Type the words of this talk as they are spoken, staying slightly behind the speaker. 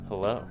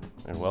Hello,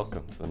 and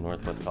welcome to the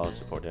Northwest College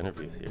Support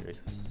Interview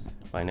Series.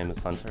 My name is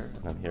Hunter,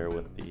 and I'm here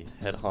with the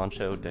head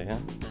honcho, Dan,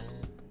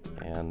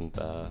 and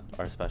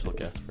our special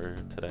guest for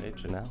today,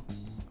 Janelle.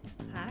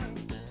 Hi.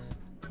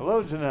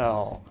 Hello,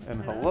 Janelle,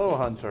 and Hello. hello,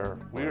 Hunter.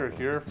 We are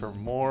here for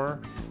more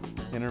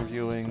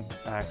interviewing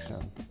action.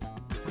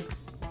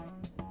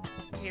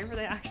 Here for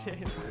the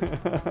action.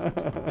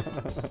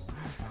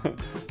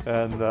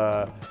 And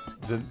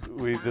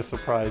we just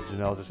surprised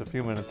Janelle just a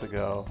few minutes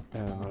ago,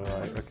 and we're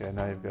like, okay,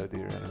 now you've got to do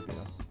your interview.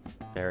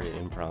 Very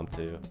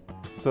impromptu.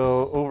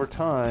 So over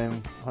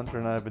time, Hunter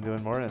and I have been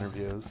doing more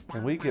interviews,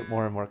 and we get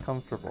more and more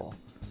comfortable.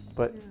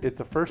 But it's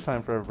the first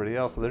time for everybody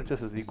else, so they're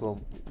just as equally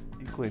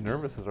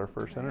nervous as our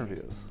first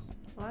interviews.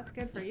 Well, that's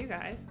good for you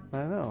guys.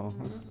 I know.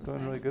 It's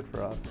going really good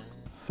for us.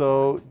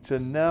 So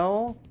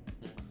Janelle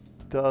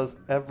does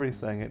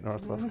everything at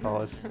Northwest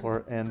College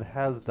Support and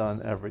has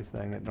done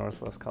everything at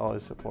Northwest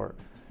College Support.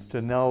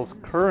 Janelle's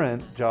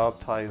current job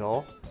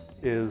title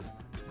is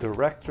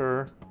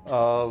Director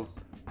of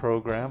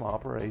Program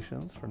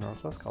Operations for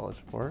Northwest College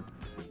Support,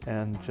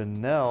 and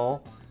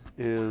Janelle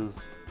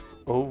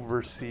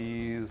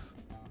oversees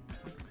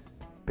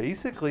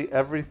basically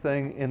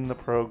everything in the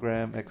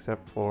program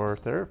except for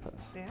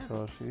therapists. Yeah.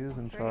 So she is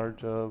in That's right.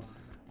 charge of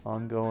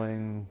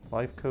ongoing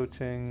life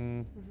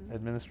coaching,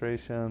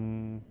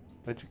 administration,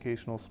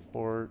 educational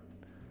support,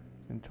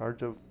 in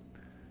charge of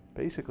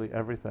basically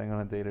everything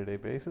on a day-to-day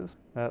basis.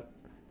 That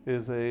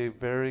is a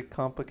very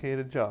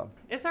complicated job.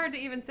 It's hard to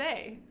even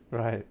say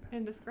Right.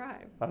 and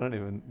describe. I don't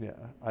even, you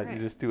Right.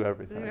 just do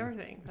everything. Do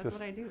everything. That's Just-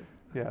 what I do.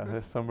 Yeah,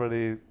 if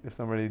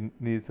somebody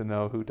needs to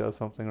know who does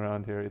something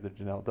around here, either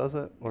Janelle does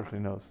it or she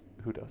knows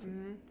who does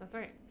it. That's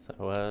right.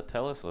 So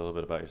tell us a little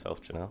bit about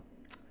yourself, Janelle.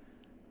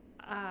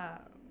 A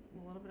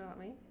little bit about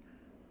me.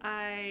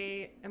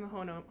 I am a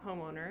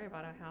homeowner. I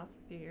bought a house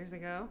a few years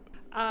ago.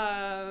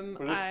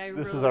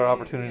 This is our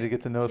opportunity to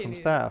get to know some Can you-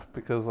 staff,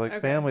 because Okay.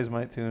 families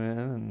might tune in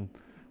and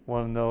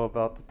want to know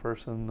about the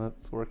person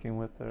that's working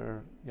with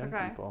their young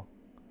Okay. people.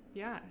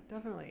 Yeah,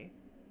 definitely.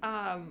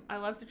 I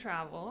love to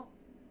travel.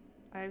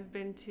 I've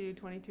been to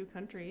 22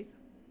 countries.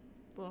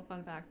 Little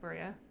fun fact for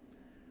you.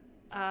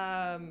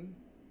 I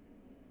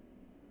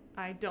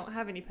don't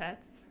have any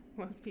pets.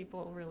 Most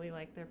people really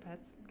like their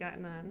pets.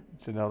 Gotten on.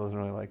 Janelle doesn't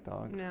really like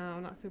dogs. No,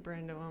 I'm not super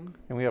into them.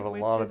 And we have a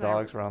Which lot of is our-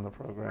 dogs around the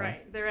program.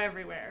 Right, they're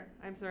everywhere.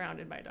 I'm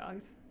surrounded by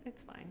dogs.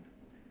 It's fine.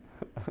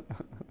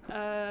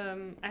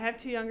 I have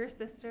two younger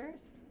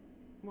sisters.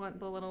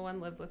 The little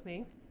one lives with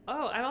me.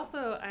 Oh,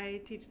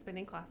 I teach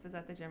spinning classes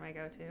at the gym I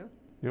go to.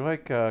 You're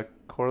like a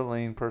Coeur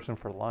d'Alene person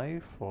for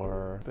life,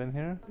 or been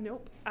here?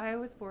 Nope, I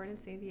was born in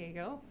San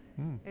Diego,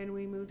 and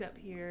we moved up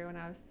here when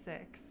I was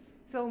 6.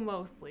 So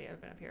mostly I've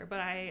been up here. But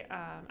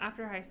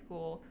after high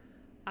school,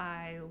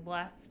 I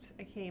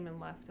came and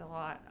left a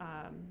lot,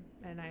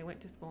 and I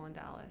went to school in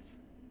Dallas.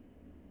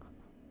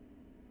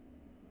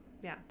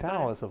 Yeah.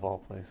 Dallas, of all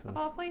places. Of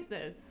all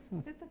places.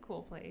 It's a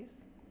cool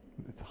place.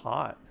 It's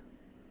hot.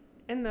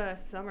 In the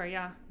summer,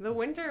 yeah. The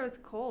winter was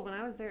cold. When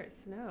I was there, it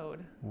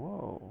snowed.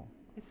 Whoa.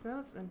 It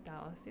snows in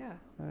Dallas, yeah.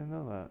 I didn't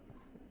know that.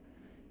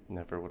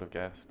 Never would have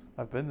guessed.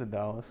 I've been to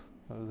Dallas.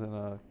 I was in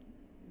a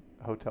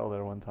hotel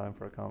there one time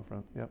for a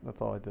conference. Yep,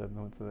 that's all I did. I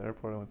went to the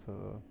airport, I went to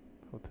the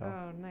hotel.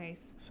 Oh, nice.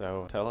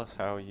 So tell us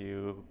how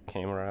you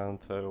came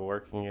around to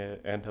working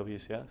at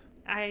NWCS.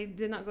 I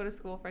did not go to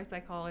school for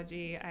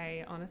psychology.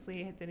 I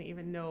honestly didn't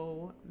even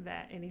know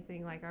that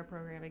anything like our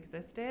program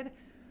existed.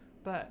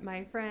 But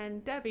my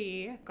friend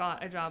Debbie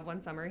got a job one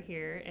summer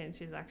here, and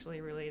she's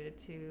actually related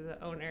to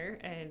the owner,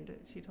 and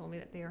she told me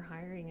that they are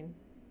hiring, and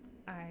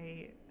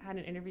I had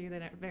an interview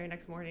the very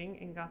next morning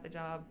and got the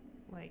job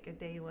like a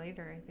day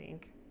later, I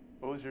think.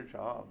 What was your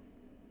job?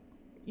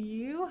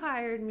 You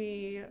hired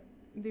me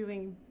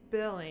doing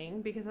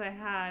billing because I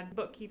had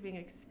bookkeeping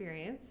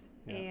experience,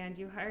 and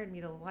you hired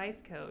me to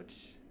life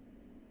coach,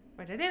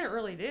 which I didn't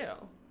really do.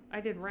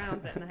 I did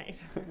rounds at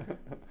night.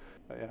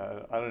 Yeah,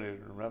 I don't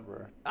even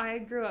remember. I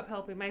grew up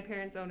helping. My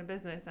parents own a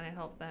business, and I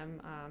helped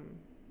them,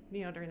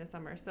 during the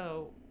summer.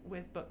 So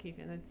with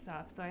bookkeeping and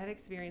stuff. So I had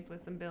experience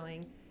with some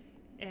billing,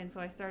 and so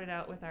I started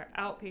out with our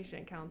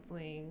outpatient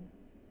counseling,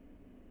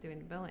 doing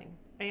the billing,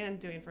 and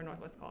doing for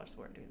Northwest College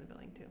Support, doing the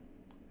billing too.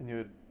 And you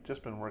had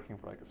just been working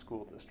for like a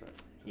school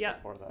district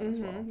before that as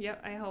well.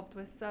 Yep, I helped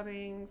with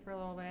subbing for a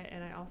little bit,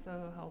 and I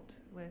also helped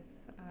with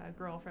a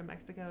girl from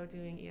Mexico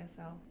doing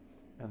ESL.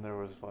 And there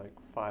was like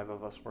 5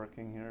 of us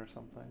working here or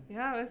something.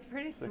 Yeah, it was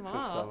pretty 6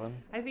 small. or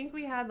 7. I think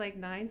we had like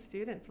 9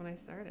 students when I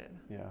started.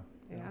 Yeah.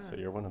 Yeah. So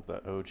you're one of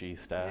the OG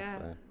staff Yeah.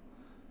 then.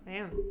 I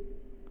am.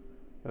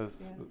 It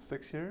was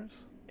 6 years?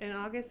 In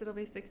August, it'll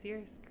be 6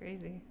 years.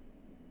 Crazy.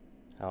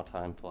 How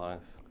time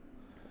flies.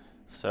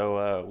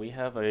 So we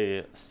have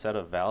a set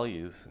of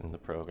values in the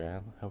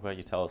program. How about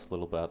you tell us a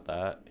little about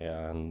that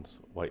and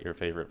what your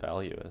favorite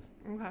value is?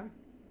 Okay.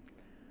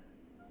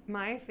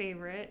 My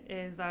favorite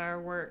is that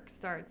our work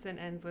starts and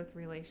ends with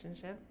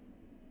relationship.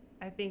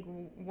 I think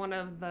one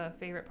of the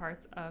favorite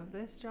parts of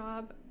this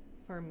job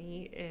for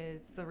me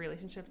is the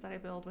relationships that I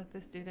build with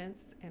the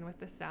students and with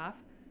the staff.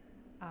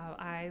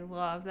 I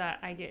love that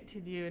I get to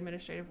do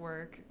administrative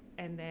work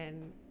and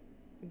then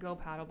go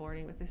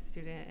paddleboarding with the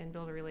student and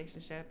build a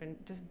relationship and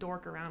just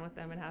dork around with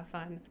them and have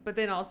fun. But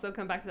then also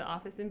come back to the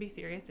office and be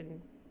serious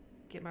and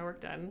get my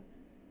work done.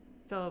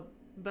 So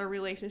the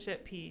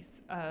relationship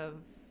piece of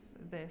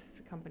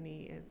this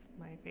company is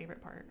my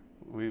favorite part.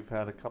 We've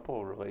had a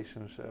couple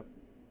relationship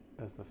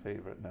as the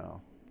favorite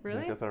now. Really?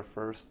 I think it's our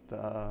first.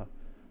 I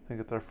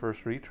think it's our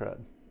first retread.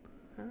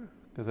 Huh.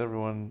 Because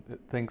everyone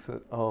thinks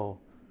that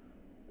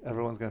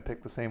everyone's going to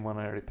pick the same one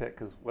I already picked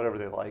because whatever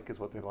they like is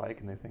what they like,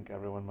 and they think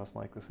everyone must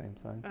like the same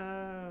thing.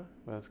 Oh.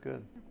 But it's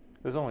good.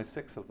 There's only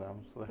 6 of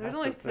them, so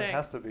there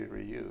has to be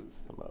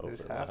reused. Some They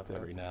just overlap have to.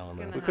 every now and It's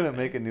then. We couldn't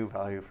make a new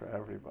value for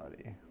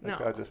everybody. No.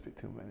 That'd just be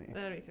too many.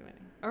 That'd be too many.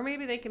 Or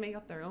maybe they can make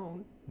up their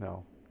own.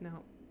 No.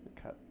 No.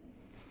 Cut.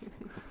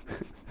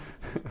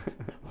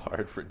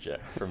 Hard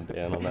reject from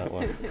Dan on that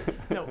one.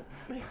 No.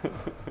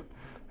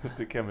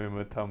 Dikembe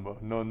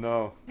Mutombo. No.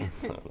 No.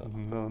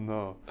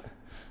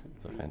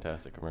 It's a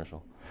fantastic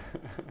commercial.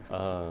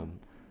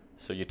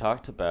 So you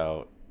talked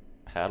about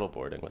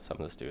paddleboarding with some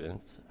of the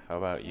students. How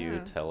about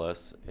you tell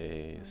us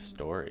a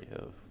story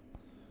of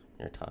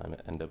your time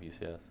at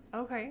NWCS?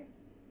 Okay.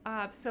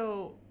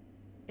 So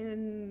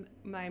in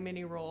my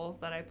many roles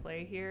that I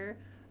play here,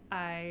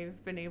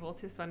 I've been able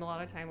to spend a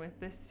lot of time with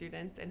the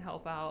students and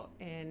help out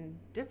in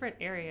different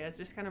areas,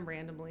 just kind of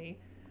randomly.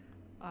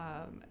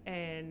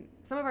 And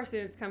some of our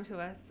students come to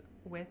us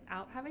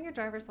without having a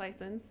driver's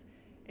license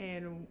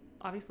and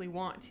obviously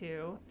want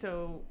to.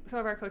 So some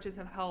of our coaches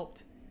have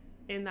helped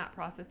in that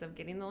process of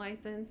getting the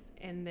license.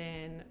 And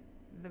then,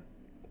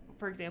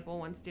 for example,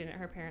 one student,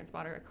 her parents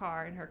bought her a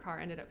car and her car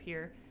ended up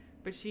here,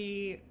 but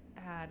she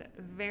had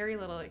very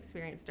little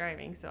experience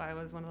driving. So I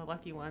was one of the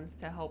lucky ones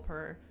to help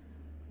her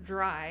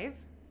drive.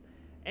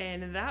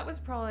 And that was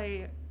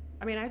probably,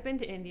 I've been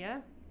to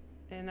India,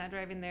 and that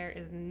driving there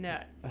is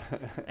nuts.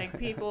 Like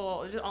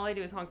people, just all I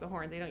do is honk the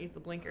horn. They don't use the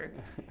blinker.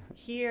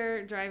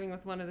 Here, driving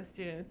with one of the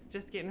students,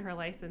 just getting her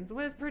license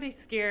was pretty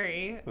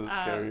scary. Was it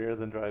scarier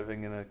than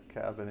driving in a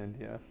cab in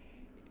India?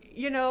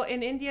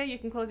 In India, you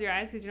can close your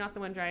eyes because you're not the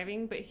one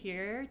driving, but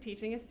here,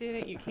 teaching a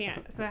student, you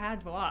can't. So I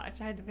had to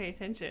watch. I had to pay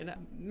attention.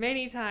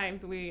 Many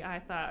times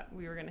I thought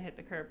we were going to hit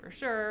the curb for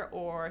sure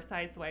or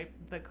sideswipe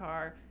the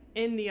car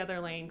in the other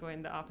lane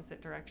going the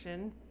opposite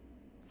direction.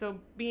 So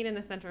being in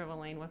the center of a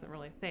lane wasn't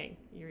really a thing.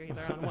 You're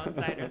either on one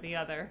side or the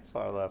other.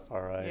 Far left,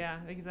 far right. Yeah,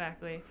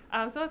 exactly.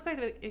 So it was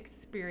quite an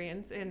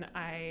experience, and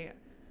I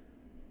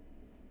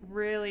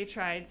really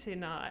tried to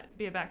not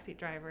be a backseat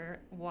driver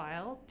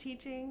while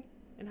teaching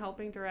and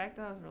helping direct.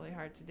 That was really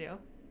hard to do.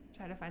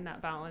 Try to find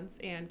that balance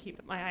and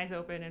keep my eyes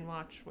open and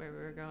watch where we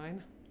were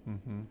going.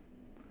 Mm-hmm.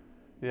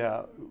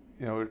 Yeah,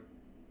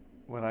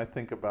 when I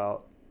think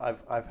about,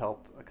 I've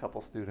helped a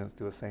couple students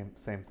do a same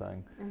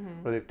thing,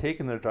 where they've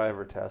taken their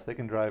driver test. They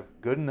can drive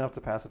good enough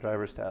to pass a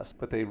driver's test,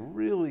 but they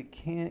really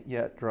can't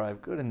yet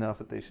drive good enough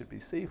that they should be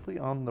safely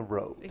on the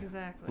road.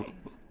 Exactly.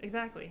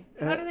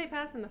 How do they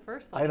pass in the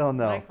first place? I don't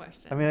know. That's my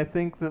question. I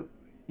think that,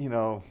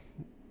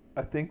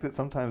 I think that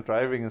sometimes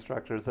driving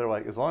instructors, they're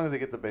like, as long as they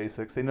get the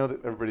basics, they know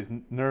that everybody's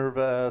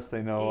nervous,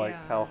 they know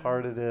how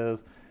hard it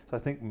is. So I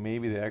think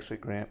maybe they actually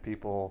grant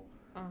people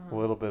a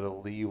little bit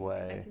of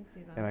leeway. I can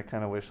see that. And I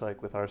kind of wish,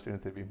 with our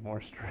students, they'd be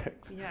more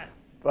strict.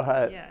 Yes.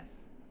 But yes.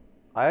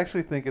 I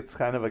actually think it's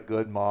kind of a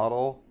good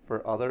model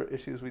for other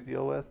issues we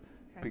deal with,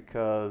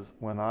 because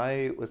when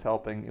I was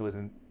helping, it was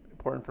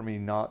important for me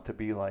not to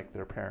be like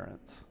their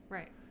parents.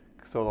 Right.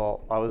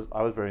 So I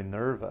was very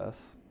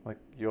nervous. Like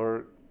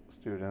your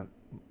student,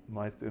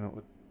 my student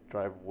would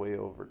drive way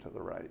over to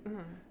the right.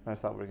 And I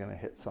thought we were going to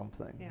hit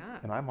something. Yeah.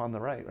 And I'm on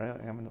the right?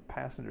 I'm in the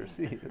passenger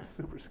seat. It's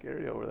super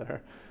scary over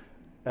there.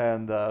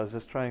 And I was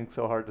just trying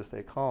so hard to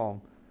stay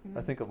calm.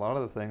 I think a lot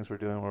of the things we're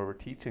doing where we're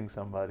teaching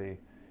somebody,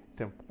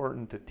 it's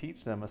important to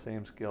teach them a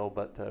same skill,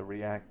 but to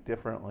react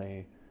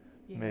differently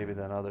maybe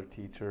than other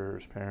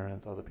teachers,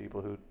 parents, other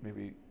people who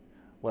maybe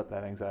let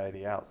that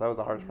anxiety out. So that was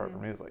the hardest part for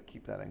me, was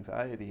keep that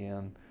anxiety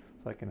in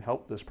so I can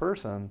help this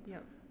person,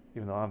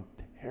 even though I'm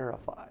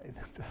terrified.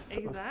 Just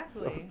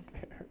so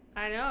scared.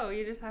 I know.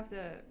 You just have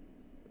to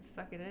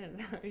suck it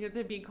in. You have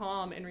to be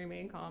calm and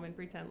remain calm and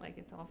pretend like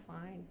it's all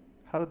fine.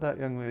 How did that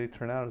young lady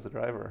turn out as a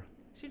driver?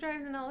 She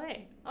drives in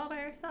LA all by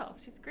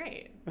herself. She's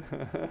great.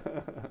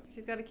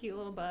 She's got a cute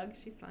little bug.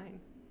 She's fine.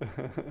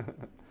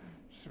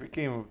 She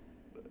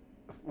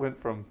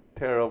went from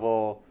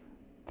terrible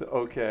to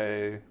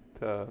okay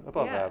to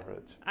above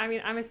average.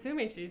 I'm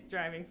assuming she's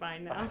driving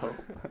fine now. I hope.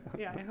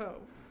 Yeah, I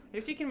hope.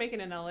 If she can make it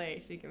in LA,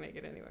 she can make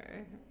it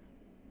anywhere.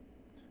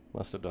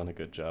 Must have done a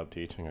good job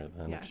teaching her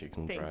then, if she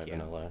can drive in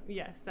LA.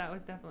 Yes, that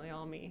was definitely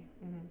all me.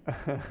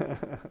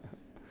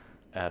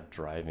 Add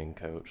driving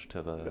coach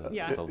to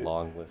the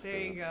long list. There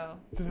you go.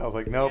 I was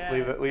like, nope,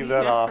 leave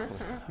that off.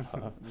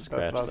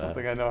 Scratch That's not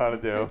something I know how to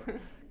do.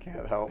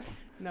 Can't help.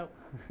 Nope.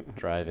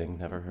 Driving,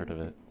 never heard of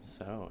it.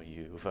 So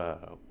you've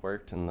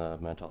worked in the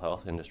mental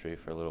health industry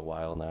for a little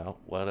while now.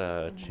 What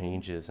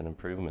changes and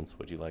improvements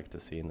would you like to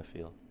see in the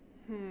field?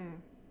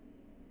 In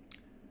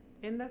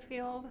the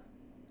field,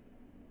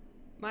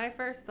 My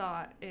first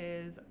thought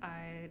is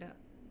I'd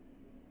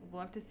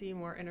love to see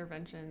more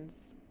interventions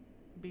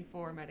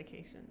before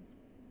medications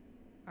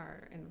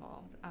are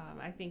involved.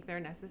 I think they're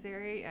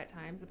necessary at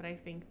times, but I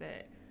think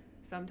that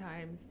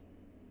sometimes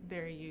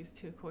they're used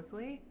too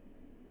quickly,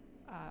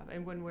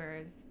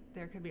 whereas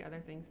there could be other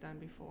things done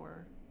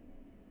before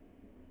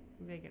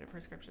they get a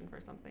prescription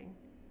for something.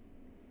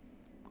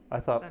 I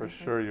thought for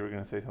sure you were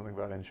going to say something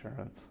about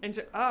insurance.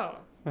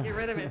 Get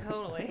rid of it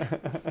totally.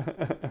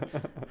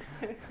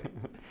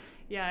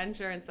 Yeah,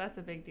 insurance, that's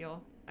a big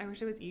deal. I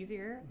wish it was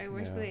easier. I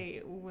wish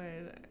they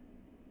would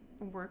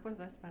work with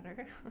us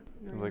better.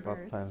 Seems like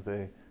lots of times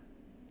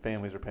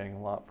families are paying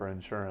a lot for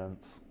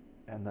insurance,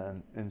 and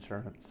then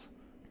insurance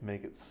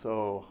make it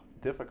so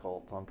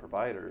difficult on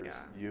providers. Yeah.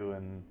 You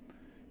and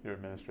your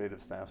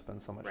administrative staff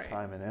spend so much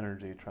time and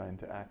energy trying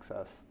to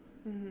access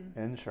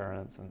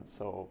insurance, and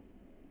so.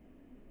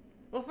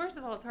 Well, first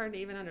of all, it's hard to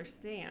even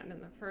understand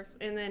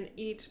and then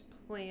each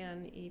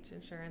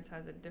insurance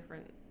has a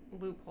different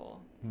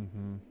loophole.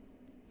 Mm-hmm.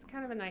 It's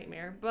kind of a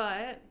nightmare,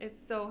 but it's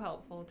so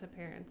helpful to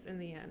parents in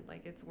the end.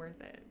 Like, it's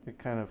worth it. It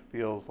kind of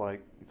feels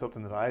like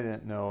something that I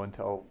didn't know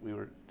until we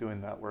were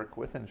doing that work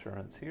with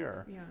insurance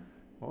here. Yeah.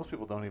 Most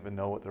people don't even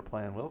know what their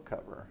plan will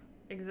cover.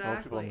 Exactly.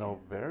 Most people know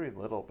very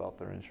little about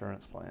their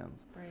insurance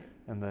plans. Right.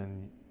 And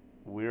then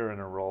we're in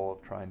a role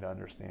of trying to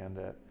understand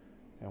it.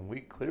 And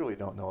we clearly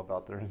don't know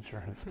about their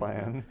insurance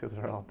plan because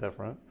they're all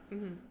different.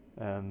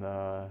 Mm-hmm. And,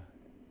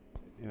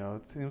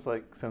 it seems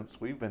like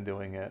since we've been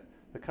doing it,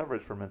 the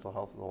coverage for mental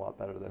health is a lot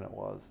better than it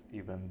was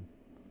even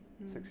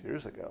 6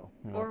 years ago.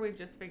 Or we've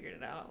just figured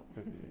it out.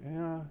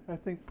 Yeah, I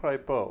think probably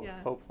both,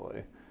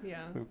 hopefully.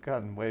 Yeah. We've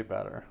gotten way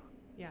better.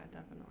 Yeah,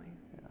 definitely.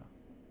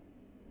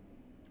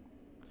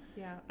 Yeah.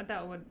 Yeah,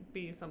 that would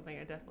be something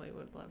I definitely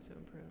would love to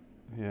improve.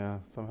 Yeah,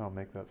 somehow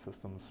make that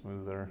system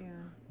smoother,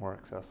 more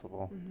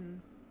accessible. Mm-hmm.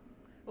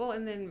 Well,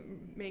 and then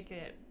make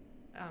it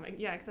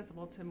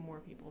accessible to more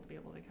people to be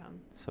able to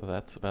come. So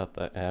that's about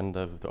the end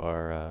of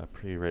our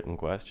pre-written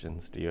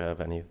questions. Do you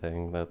have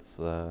anything that's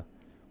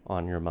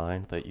on your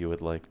mind that you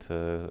would like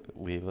to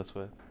leave us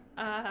with?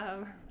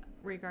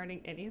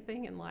 Regarding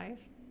anything in life?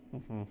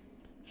 Mm-hmm.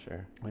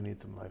 Sure. We need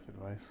some life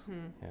advice.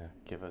 Yeah,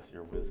 give us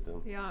your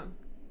wisdom. Yeah.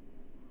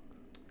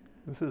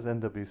 This is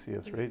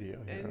NWCS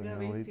Radio here.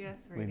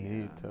 NWCS Radio. We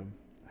need to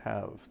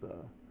have the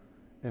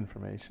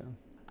information.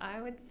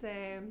 I would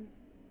say,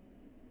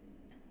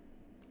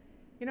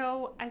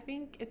 I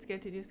think it's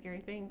good to do scary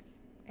things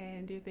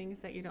and do things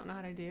that you don't know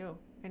how to do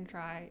and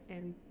try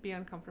and be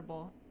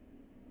uncomfortable.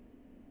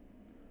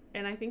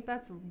 And I think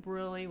that's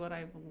really what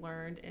I've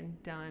learned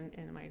and done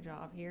in my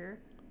job here.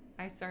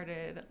 I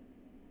started,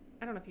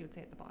 I don't know if you would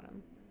say at the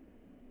bottom,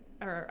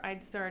 or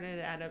I'd started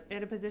at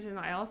a position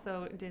I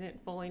also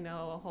didn't fully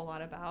know a whole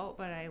lot about,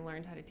 but I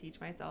learned how to teach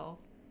myself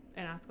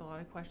and ask a lot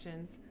of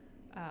questions,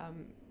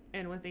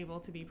 and was able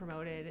to be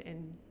promoted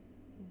and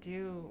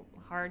do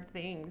hard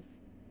things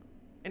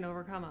and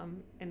overcome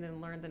them, and then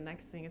learn the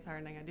next thing is hard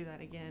and I gotta do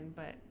that again.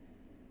 But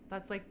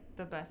that's like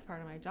the best part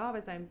of my job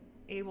is I'm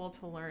able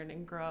to learn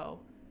and grow.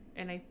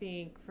 And I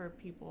think for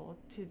people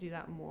to do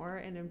that more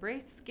and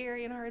embrace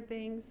scary and hard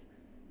things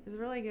is a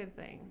really good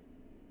thing.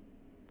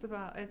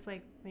 It's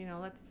like,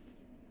 that's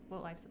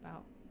what life's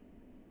about.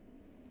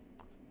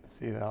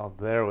 See, now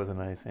there was a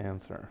nice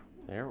answer.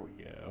 There we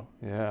go.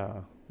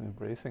 Yeah,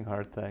 embracing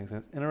hard things. And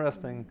it's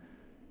interesting.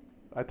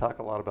 I talk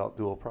a lot about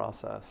dual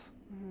process.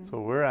 Mm-hmm.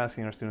 So we're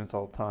asking our students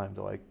all the time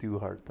to do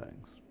hard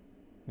things.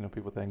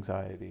 People with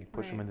anxiety,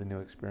 push them into new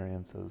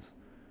experiences.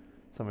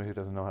 Somebody who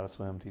doesn't know how to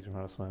swim, teach them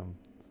how to swim.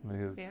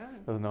 Somebody who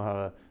doesn't know how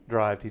to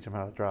drive, teach them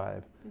how to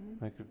drive.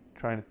 Mm-hmm.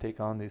 Trying to take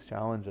on these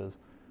challenges.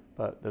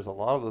 But there's a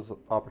lot of those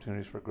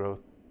opportunities for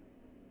growth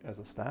as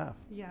a staff.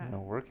 Yeah.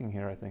 Working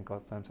here, I think,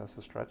 lots of times has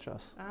to stretch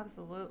us.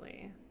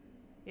 Absolutely.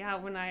 Yeah,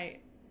 when the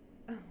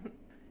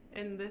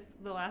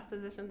last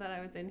position that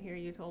I was in here,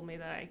 you told me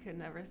that I could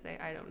never say,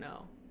 I don't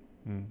know.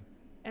 Mm.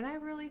 And I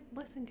really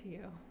listened to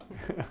you.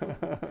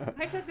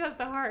 I took that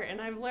to heart, and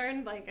I've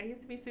learned, I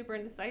used to be super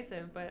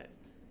indecisive, but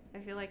I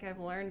feel like I've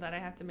learned that I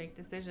have to make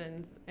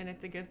decisions, and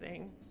it's a good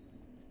thing.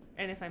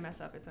 And if I mess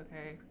up, it's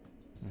okay.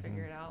 Mm-hmm.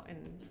 Figure it out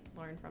and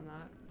learn from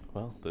that.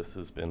 Well, this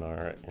has been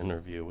our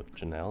interview with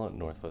Janelle at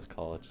Northwest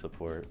College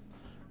Support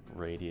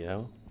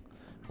Radio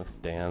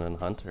with Dan and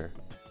Hunter.